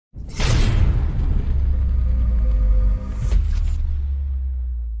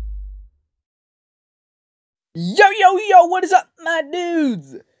Yo, yo, yo, what is up, my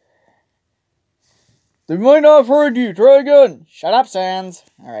dudes? They might not have heard you. Try again. Shut up, Sans.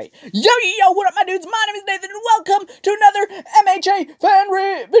 Alright. Yo, yo, what up, my dudes? My name is Nathan, and welcome to another MHA fan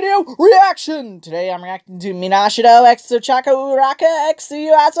video reaction. Today, I'm reacting to mina, ashido, x ochaco, ururaka, x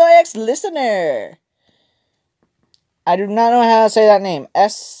tsuyu, asui, x listener. I do not know how to say that name.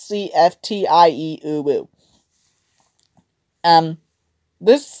 SCFTIE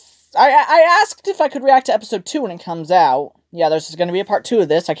I asked if I could react to episode 2 when it comes out. Yeah, there's going to be a part 2 of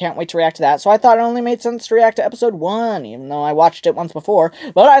this. I can't wait to react to that. So I thought it only made sense to react to episode 1, even though I watched it once before.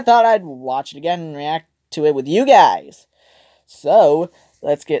 But I thought I'd watch it again and react to it with you guys. So,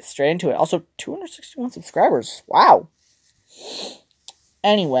 let's get straight into it. Also, 261 subscribers. Wow.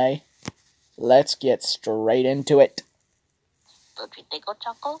 Anyway, let's get straight into it. Don't you think,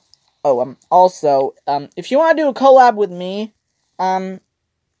 Ochaco? Oh, also, if you want to do a collab with me,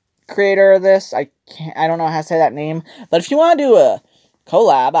 creator of this, I don't know how to say that name, but if you want to do a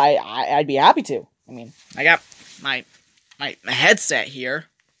collab, I'd be happy to. I mean, I got my headset here,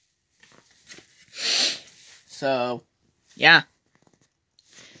 so yeah,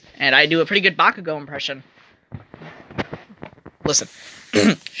 and I do a pretty good Bakugo impression. Listen,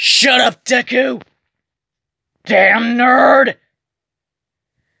 shut up, Deku! Damn nerd!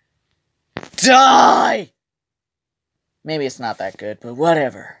 Die! Maybe it's not that good, but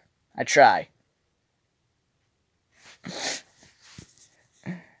whatever. I try.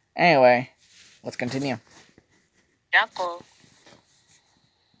 Anyway, let's continue. Ochaco.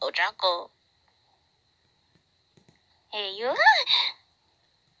 Ochaco. Hey,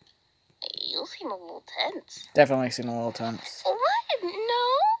 you seem a little tense. Definitely seem a little tense. What? No,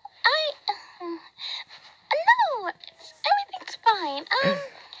 no, everything's fine. I'm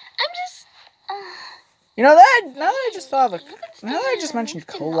just, You know that? Now that I just thought of now that I just mentioned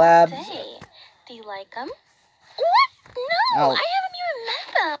collabs. Do you like them? What? No, Oh. I haven't even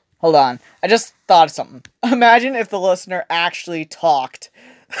met them. Hold on. I just thought of something. Imagine if the listener actually talked.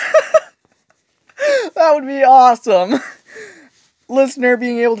 That would be awesome. Listener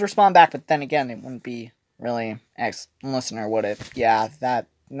being able to respond back, but then again, it wouldn't be really listener, would it? Yeah, that.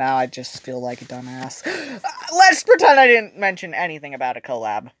 Now I just feel like a dumbass. Let's pretend I didn't mention anything about a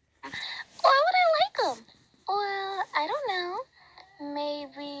collab. Why would I like them? Well, I don't know.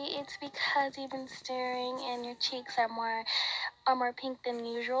 Maybe it's because you've been staring and your cheeks are more pink than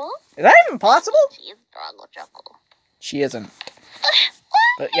usual. Is that even possible? She is Drago Chuckle. She isn't.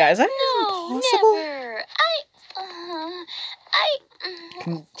 But yeah, is that even possible? Never.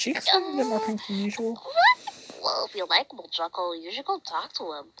 Can cheeks look a bit more pink than usual? What? Well, if you likable Chuckle, you should go talk to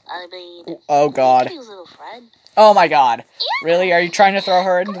him. I mean, oh god. He's a little friend. Oh my god. Yeah. Really? Are you trying to throw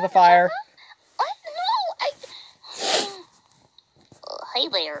her into the fire? What? No, hey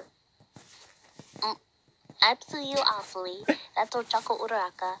there. I'm tsuyu asui. That's ochaco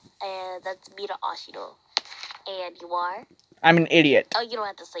ururaka. And that's mina ashido. And you are? I'm an idiot. Oh, you don't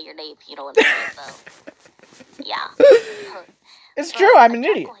have to say your name if you don't want to say it, though. Yeah. It's true, I'm an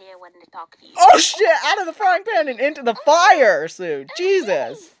idiot. Here wanted to talk to you. Oh shit! Out of the frying pan and into the fire, Sue.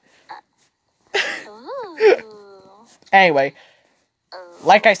 Jesus. Anyway,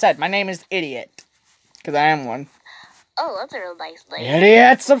 like I said, my name is Idiot. Because I am one. Oh, that's a real nice name.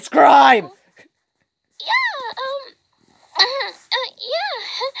 Idiot, subscribe! Yeah,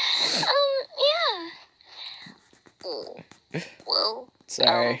 well,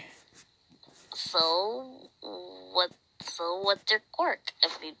 sorry. So what's your quirk,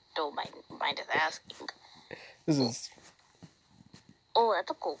 if you don't mind us asking? This is... Oh,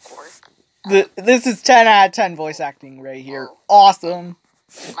 that's a cool quirk. This is 10 out of 10 voice acting right here. Oh. Awesome.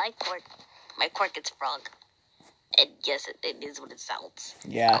 My quirk is frog. And yes, it is what it sounds.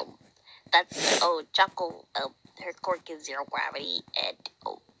 Yeah. Chaco, her quirk is zero gravity, and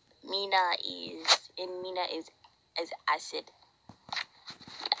mina is acid.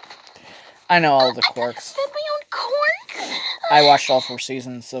 I know all the quirks. I said my own quirk. I watched all 4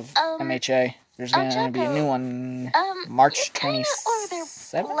 seasons of MHA. There's gonna Chaco, be a new one March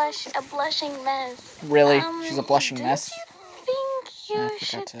 27th? A blushing mess. Really? She's a blushing mess? Do you think you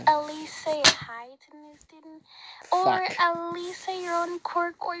should at least say hi to new student? Or at least say your own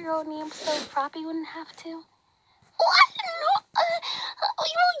quirk or your own name so Froppy wouldn't have to? What? No,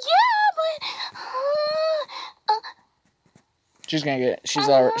 She's gonna get. She's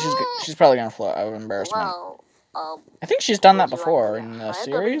probably gonna float out of embarrassment. Well, I think she's done that before in the I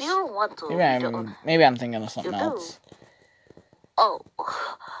series. you don't want to. Maybe I'm thinking of something else. Oh,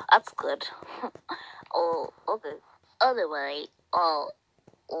 that's good. Oh, okay. Anyway,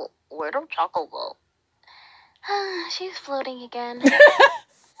 where did Choco go? She's floating again.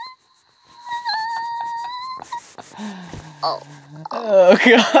 Oh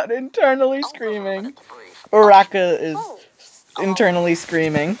god, internally screaming. Ururaka is internally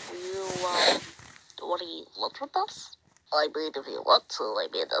screaming. You want to lunch with us? I mean, if you want to, I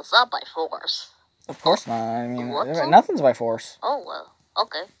mean, it's not by force. Of course not. I mean, nothing's by force. Oh, well,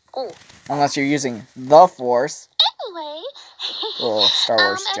 okay, cool. Unless you're using the force. Anyway. Little Star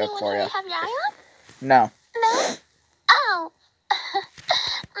Wars joke for you. Have your eye on? No. No? Oh.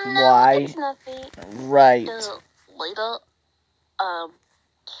 No, Why? it's nothing. Right. Later,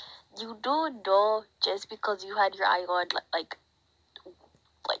 you don't know just because you had your eye on, like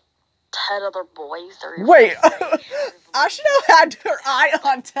 10 other boys. Wait, Ashido had her eye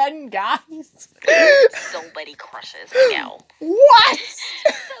on 10 guys? So many crushes, I know. What?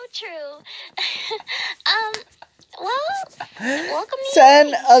 So true. Well, welcome to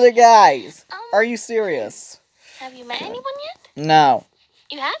 10 other guys. Are you serious? Have you met anyone yet? No.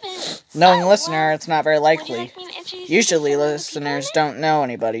 You haven't? Knowing listener, it's not very likely. Would you like me to introduce Usually you to listeners don't know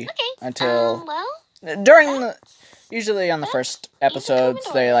anybody until well, during usually on the first episodes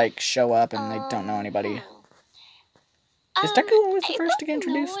they like show up and they don't know anybody. Is Deku always the first to get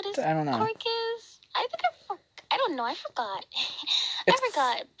introduced? I don't know. Cork is? I don't know. I forgot. I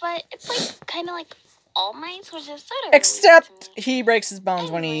forgot, but it's like kind of like All Might's, which is sort of except he breaks his bones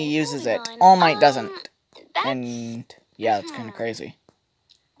when he uses it. All Might doesn't. And yeah, that's kind of crazy.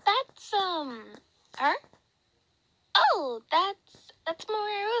 That's her? Oh, that's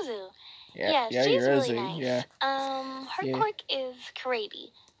Moriruzu. Yeah, she's really nice. Yeah. Her quirk is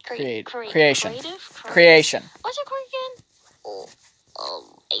karate. Creation. Creation. What's her quirk again? Oh,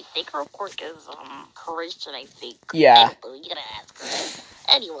 I think her quirk is creation. I think. Yeah. You gotta ask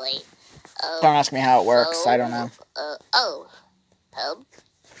her. Anyway. Don't ask me how it works. I don't know.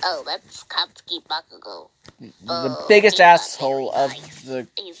 That's Katsuki Bakugo. The biggest asshole of the...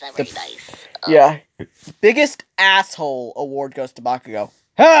 He's very nice. Yeah. Biggest asshole award goes to Bakugo.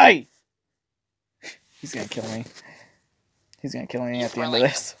 Hey! He's gonna kill me. He's gonna kill me at the end of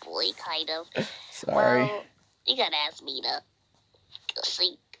this. Boy, kind of. Sorry. Well, you gotta ask Mina,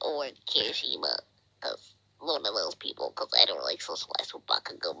 Shink, or Kirishima, because one of those people, because I don't really socialize with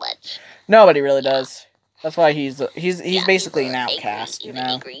Bakugo much. Nobody really does. That's why he's basically an outcast, you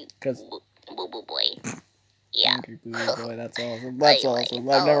know? Because boo-boo boy. Yeah. Angry boo-boo boy, that's awesome. That's awesome.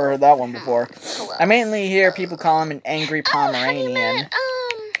 I've never heard that one before. I mainly hear people call him an angry Pomeranian.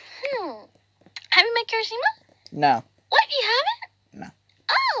 Have you met Kirishima? No. What, you haven't? No.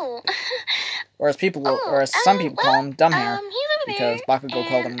 Oh. Or some people call him Dumbhair. He's over there. Because Bakugo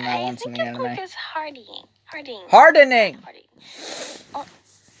called him that once in the anime. I think is hardening. Hardening! Oh.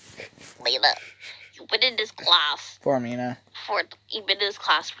 Layla, you've been in this class. Poor Mina. You've been in this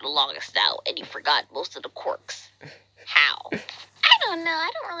class for the longest now, and you forgot most of the quirks. How? I don't know. I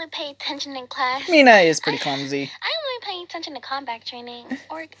don't really pay attention in class. Mina is pretty clumsy. I'm only paying attention to combat training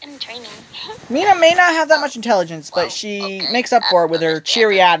or in training. Mina may not have that much intelligence, but she makes up for it with her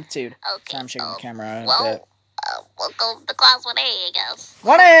cheery attitude. Okay. So I'm shaking the camera a bit. We'll go to class 1A, I guess.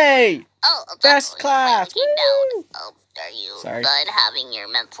 1A! Oh, best class! Down. Are you Sorry. done having your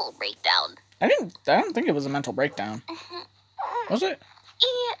mental breakdown? I don't think it was a mental breakdown. Was it?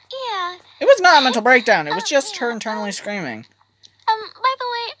 Yeah. It was not a mental breakdown. It was just her internally screaming. By the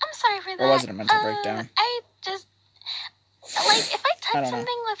way, I'm sorry for that. Or was it a mental breakdown? I just, if I touch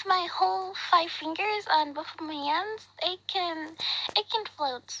something with my whole 5 fingers on both of my hands, it can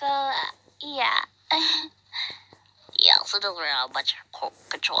float, so, yeah. Yeah, also doesn't really have much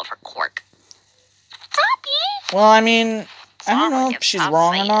control of her quirk. Floppy! Well, I mean, I don't know if she's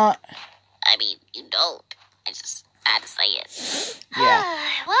wrong or not. I mean, you don't. I just had to say it. Yeah.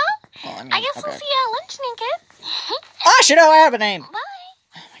 Well, I guess we'll see you at lunch, Naked. Ashido, I have a name. Bye.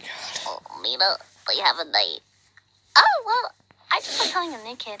 Oh my god. Oh, Mina, we have a night. Oh, well, I just like calling him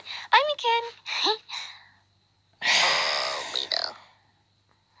Naked. Bye, Naked. Oh, Mina.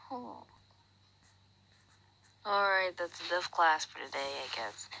 Alright, that's a diff class for today, I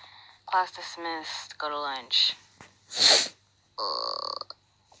guess. Class dismissed. Go to lunch.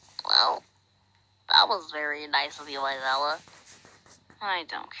 Well, that was very nice of you, Isella. I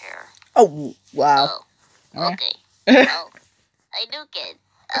don't care. Oh, wow. Oh, okay. Well, I do, kid.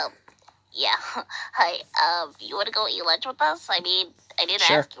 Yeah. Hi, you want to go eat lunch with us? I mean, I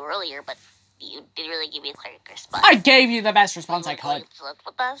didn't ask you earlier, but you didn't really give me a clear response. I gave you the best response I could. You want to go eat lunch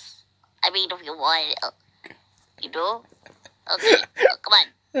with us? I mean, if you want, you do? Okay, come on.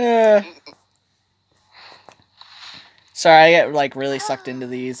 Sorry, I get, like, really sucked into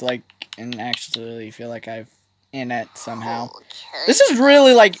these, like, and actually feel like I'm in it somehow. Okay. This is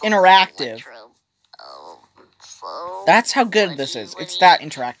really, like, interactive. So That's how good this is. It's that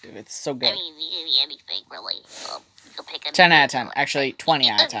interactive. It's so good. I mean, you can be anything, really. You pick a 10 out of 10. Actually, 20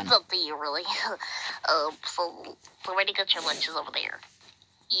 out of 10. It's up to you, really. So where to get your lunches over there?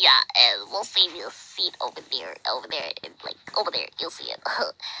 Yeah, and we'll save you a seat over there, and like over there, you'll see it.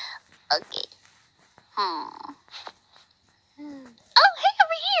 Okay. Oh, hey,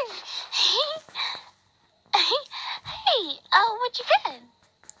 over here. Hey, what you get?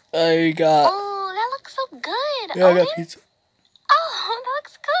 I got... Oh, that looks so good. Yeah, I got pizza. Oh, that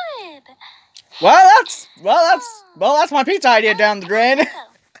looks good. Well, that's my pizza idea down the drain.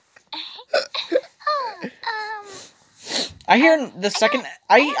 I hear the second...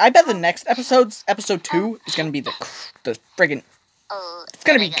 I bet the next episode 2, is gonna be the friggin'... It's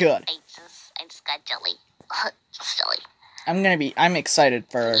gonna be good. I just got jelly. Just jelly. I'm excited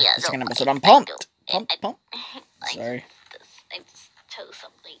for the second episode. I'm pumped. Pumped. Sorry. I just chose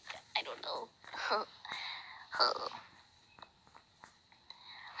something. I don't know.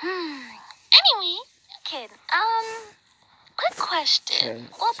 Anyway, kid. Quick question.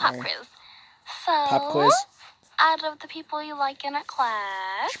 Well, pop quiz. So, Pop quiz. Out of the people you like in a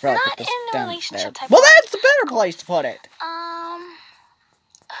class, Not in a relationship type. Well, that's the better place to put it.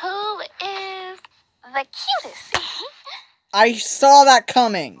 Who is the cutest? I saw that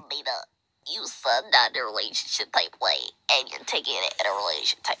coming. Lena, you said that in a relationship type way, and you're taking it in a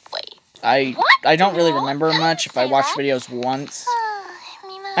relationship type way. I don't really remember much if I watched videos once.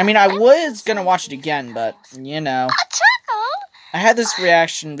 Mina, I mean, I was gonna watch it again, but, you know. Ochaco? I had this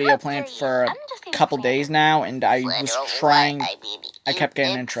reaction video planned for a couple days now, and I was trying... I kept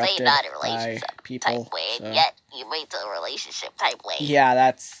getting interrupted by people, so... Yet you made the relationship type way. Yeah,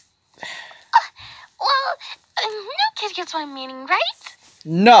 that's... Well, no kid gets my meaning, right?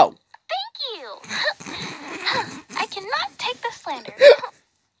 No! Thank you! I cannot take the slander.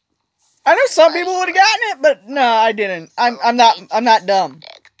 I know some people would have gotten it, but no, I didn't. I'm not dumb.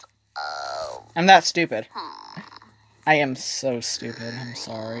 I'm that stupid. I am so stupid. I'm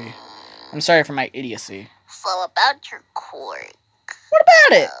sorry. I'm sorry for my idiocy. So about your cord. What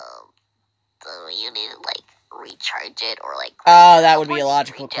about it? So you need to like recharge it or like. Oh, that would be a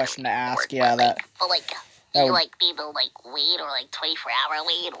logical question to ask. Yeah, that. But like, you like need to like wait or like 24-hour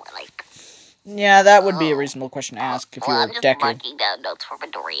wait or like. Yeah, that would be a reasonable question to ask if you were I'm just Deku. marking down notes for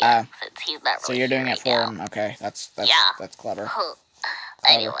Midoriya since he's not really. So you're doing it for now. him. Okay, that's clever.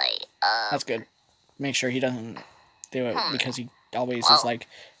 Anyway, that's good. Make sure he doesn't do it because he always is like.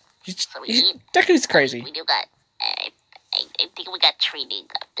 Deku's crazy. We do got. I think we got training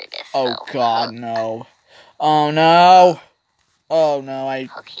after this. Oh God, no! Oh no! Oh no!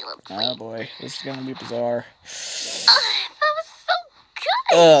 Oh boy, this is gonna be bizarre. That was so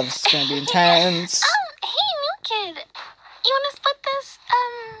good. This is gonna be intense. Hey, new kid, you wanna split this?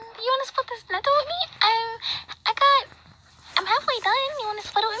 Natto with me? I'm halfway done. You wanna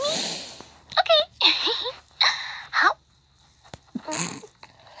split it with me? Okay. How?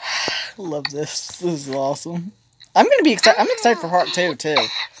 Love this. This is awesome. I'm gonna be excited. I'm excited for part 2 too.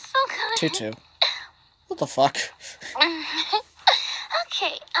 So good. 2. What the fuck?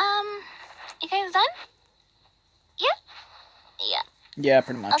 Okay. You guys done? Yeah. Yeah. Yeah,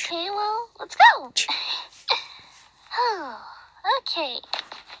 pretty much. Okay. Well, let's go. Okay.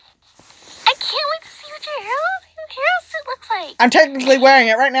 I can't wait to see what your hero suit looks like. I'm technically wearing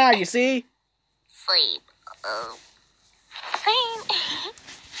it right now. You see? Same. Same.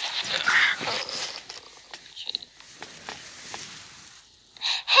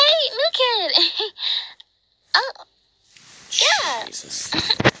 Hey, new kid. Yeah. Jesus.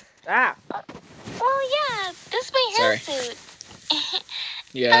 Ah. Well, yeah. This is my hero suit.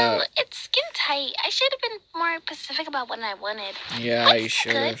 Yeah. Oh, it's skin tight. I should have been more specific about what I wanted. Yeah, you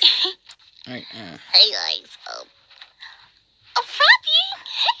should have. Hey guys. Oh, Frappy.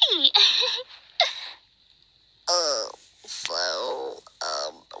 Hey. So,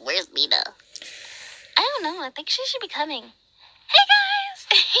 where's Mina? I don't know. I think she should be coming. Hey guys.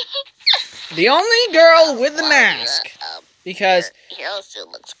 The only girl with the mask. Because hero suit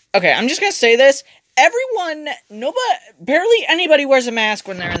looks. Okay, I'm just gonna say this. Barely anybody wears a mask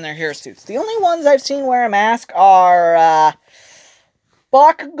when they're in their hero suits. The only ones I've seen wear a mask are,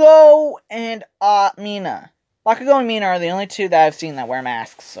 Bakugo and, Mina. Bakugo and Mina are the only two that I've seen that wear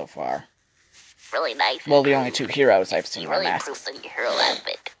masks so far. Really nice. Well, the only two heroes I've seen wear masks. You really improved on your hero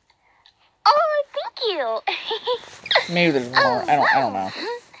outfit. Oh, thank you. Maybe there's more. I don't know.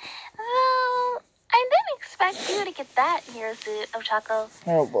 Well, I didn't expect you to get that hero suit, Ochaco.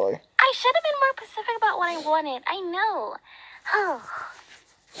 Oh boy. I should have been more specific about what I wanted. I know.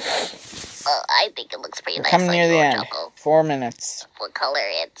 Well, I think it looks pretty nice. Coming near the end. Ochaco. 4 minutes. What color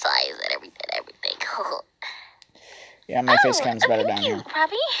and size and everything. Yeah, my face cam's better down here.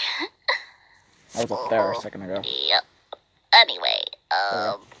 Robbie. I was up there a second ago. Yep. Anyway,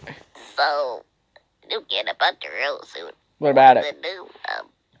 so, you get about the hero suit. What about it?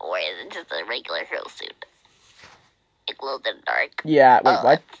 Or is it just a regular hero suit? It glows in the dark. Yeah, wait,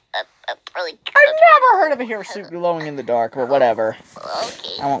 what? That's really good. I've never heard of a hero suit glowing in the dark, but whatever.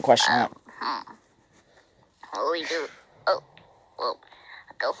 Okay. I won't question it. What do we do? Oh, well,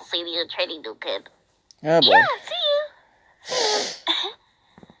 I can also see you training new kid. Oh, boy. Yeah, see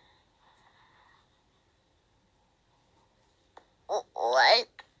you. What?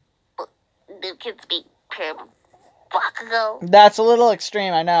 New kids being pure Bakugo? That's a little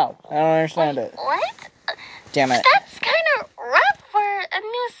extreme, I know. I don't understand it. What? Damn it. That's kind of rough for a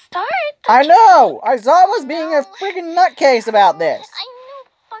new start. I know! I saw was being a freaking nutcase about this. I knew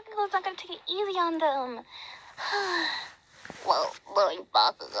Bakugo's not going to take it easy on them. Well, knowing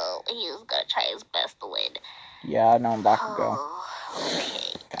Bakugo, he was going to try his best to win. Yeah, I know Bakugo.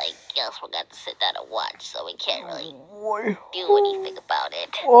 Okay, I guess we're going to sit down and watch, so we can't really Boy. do anything about it.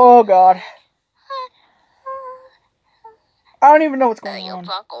 Oh, God. I don't even know what's going on.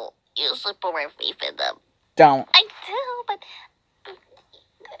 Ochaco, you super wear faith in them. Don't. I do, but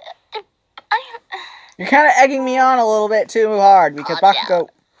You're kind of egging me on a little bit too hard because Bakugo...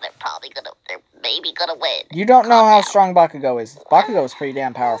 They're maybe gonna win. You don't know how strong Bakugo is. Bakugo is pretty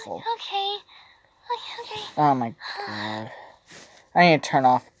damn powerful. Okay. Oh my god. I need to turn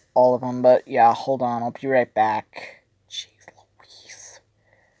off all of them, but yeah, hold on. I'll be right back. Jeez Louise.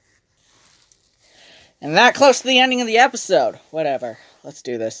 And that close to the ending of the episode. Whatever. Let's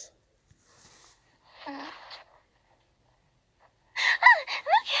do this.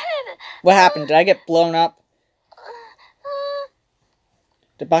 What happened? Did I get blown up?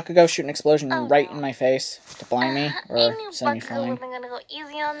 Did Bakugo shoot an explosion right in my face to blind me or send me flying? Bakugo wasn't gonna go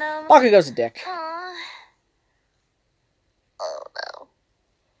easy on them. Bakugo's a dick. Oh no.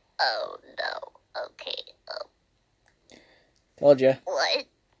 Oh no. Okay. Told you. What?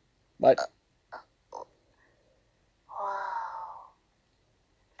 What? Wow.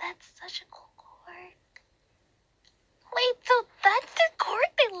 That's such a cool quirk. Wait, so that's their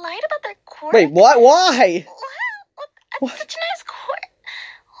quirk? They lied about their quirk? Wait, what? Why? Wow, that's such a nice quirk.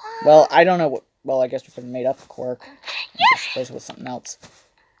 Wow. Well, I don't know what... Well, I guess we could have made up a quirk. Yeah. I suppose it was something else.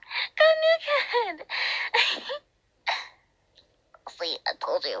 Good. See, I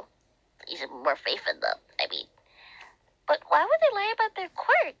told you. You should have more faith in them. I mean... But why would they lie about their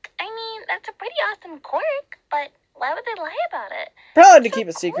quirk? I mean, that's a pretty awesome quirk, but why would they lie about it? Probably to keep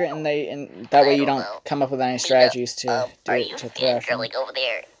it secret, and that way you don't know. come up with any strategies to do Are it you to thrash them. fangirling over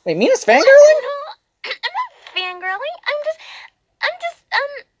there? Wait, Mina's fangirling? No, I'm not fangirling. I'm just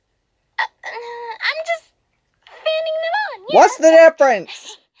fanning them on. Yeah. What's the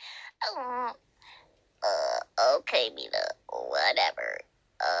difference? Okay, Mina. Whatever.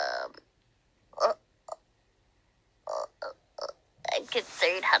 I'm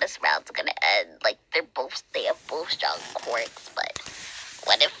concerned how this round's gonna end. Like, they have both strong quirks, but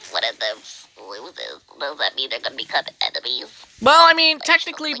what if one of them loses? Does that mean they're gonna become enemies? Well, I mean,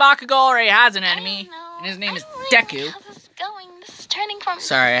 technically Bakugo already has an enemy, and his name is Deku. How this is going? This is turning from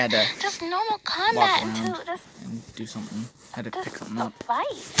Sorry, I had to just normal combat into this and do something. I had to pick something a up.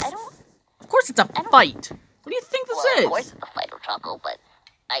 fight. I don't. Of course it's a fight. What do you think this Well, is? of course it's a fight with Choco, but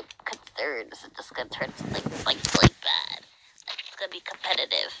I'm concerned this is just gonna turn something like really bad. Like, it's gonna be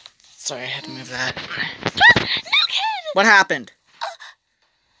competitive. Sorry, I had to move that. No, kid! What happened?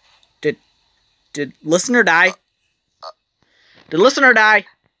 Did listener die? Did listener die?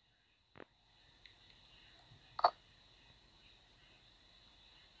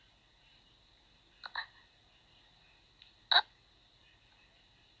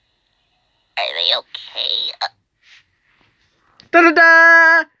 Are they okay?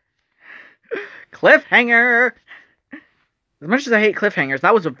 Da-da-da! Cliffhanger! As much as I hate cliffhangers,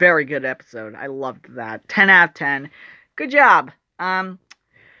 that was a very good episode. I loved that. 10 out of 10. Good job. I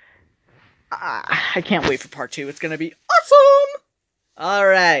can't wait for part 2. It's gonna be awesome!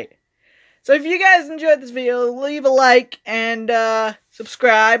 Alright. So if you guys enjoyed this video, leave a like and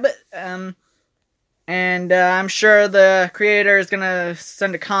subscribe. And I'm sure the creator is gonna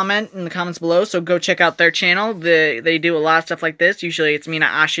send a comment in the comments below, so go check out their channel. They do a lot of stuff like this. Usually it's mina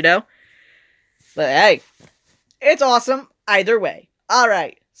ashido. But hey, it's awesome either way.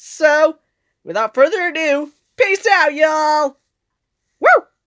 Alright, so without further ado, peace out, y'all! Woo!